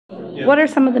what are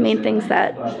some of the main things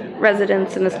that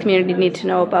residents in this community need to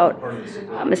know about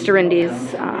Mr.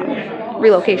 Rindy's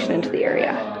relocation into the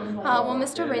area? Well,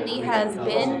 Mr. Rindy has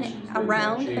been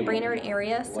around the Brainerd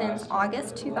area since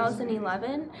August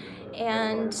 2011,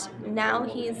 and now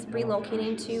he's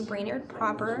relocating to Brainerd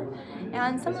proper.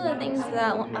 And some of the things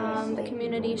that the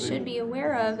community should be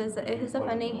aware of is his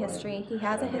offending history. He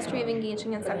has a history of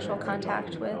engaging in sexual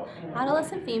contact with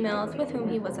adolescent females with whom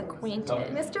he was acquainted.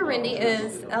 Mr. Rindy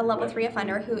is a level 3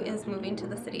 offender who is moving to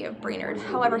the city of Brainerd.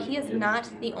 However, he is not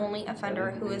the only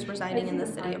offender who is residing in the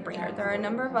city of Brainerd. There are a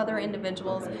number of other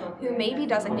individuals who may be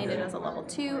designated as a level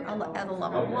 2, as a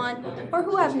level 1, or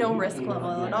who have no risk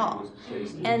level at all.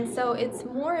 And so it's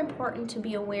more important to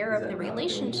be aware of the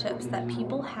relationships that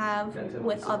people have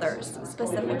with others,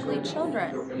 specifically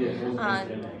children,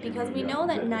 because we know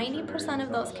that 90%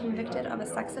 of those convicted of a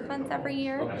sex offense every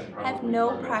year have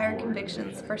no prior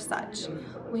convictions for such.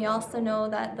 We also know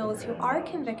that those who are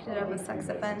convicted of a sex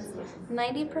offense,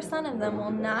 90% of them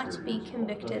will not be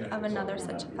convicted of another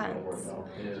such offense.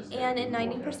 And in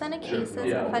 90% of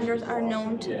cases, offenders are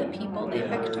known to the people they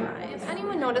victimize. If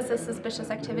anyone notices suspicious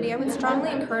activity, I would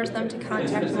strongly encourage them to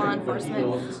contact law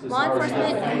enforcement. Law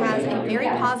enforcement has a very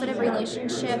positive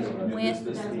relationship with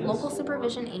local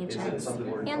supervision agents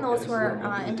and those who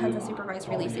are intensive supervised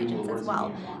release agents as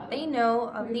well. They know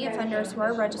of the offenders who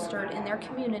are registered in their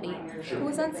community, who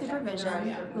is on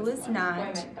supervision, who is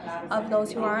not, of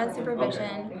those who are on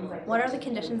supervision, what are the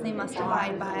conditions they must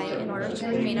abide by in order to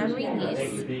remain on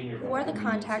release, who are the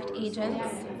contact agents,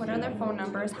 what are their phone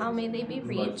numbers, how may they be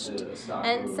reached.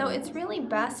 And so it's really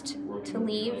best to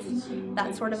leave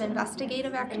that sort of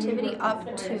investigative activity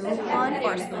up to law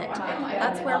enforcement.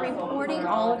 That's where reporting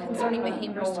all concerning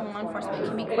behaviors to law enforcement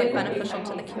can be quite beneficial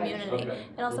to the community.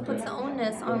 It also puts the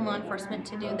onus on law enforcement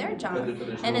to do their job,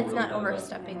 and it's not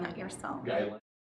overstepping that yourself.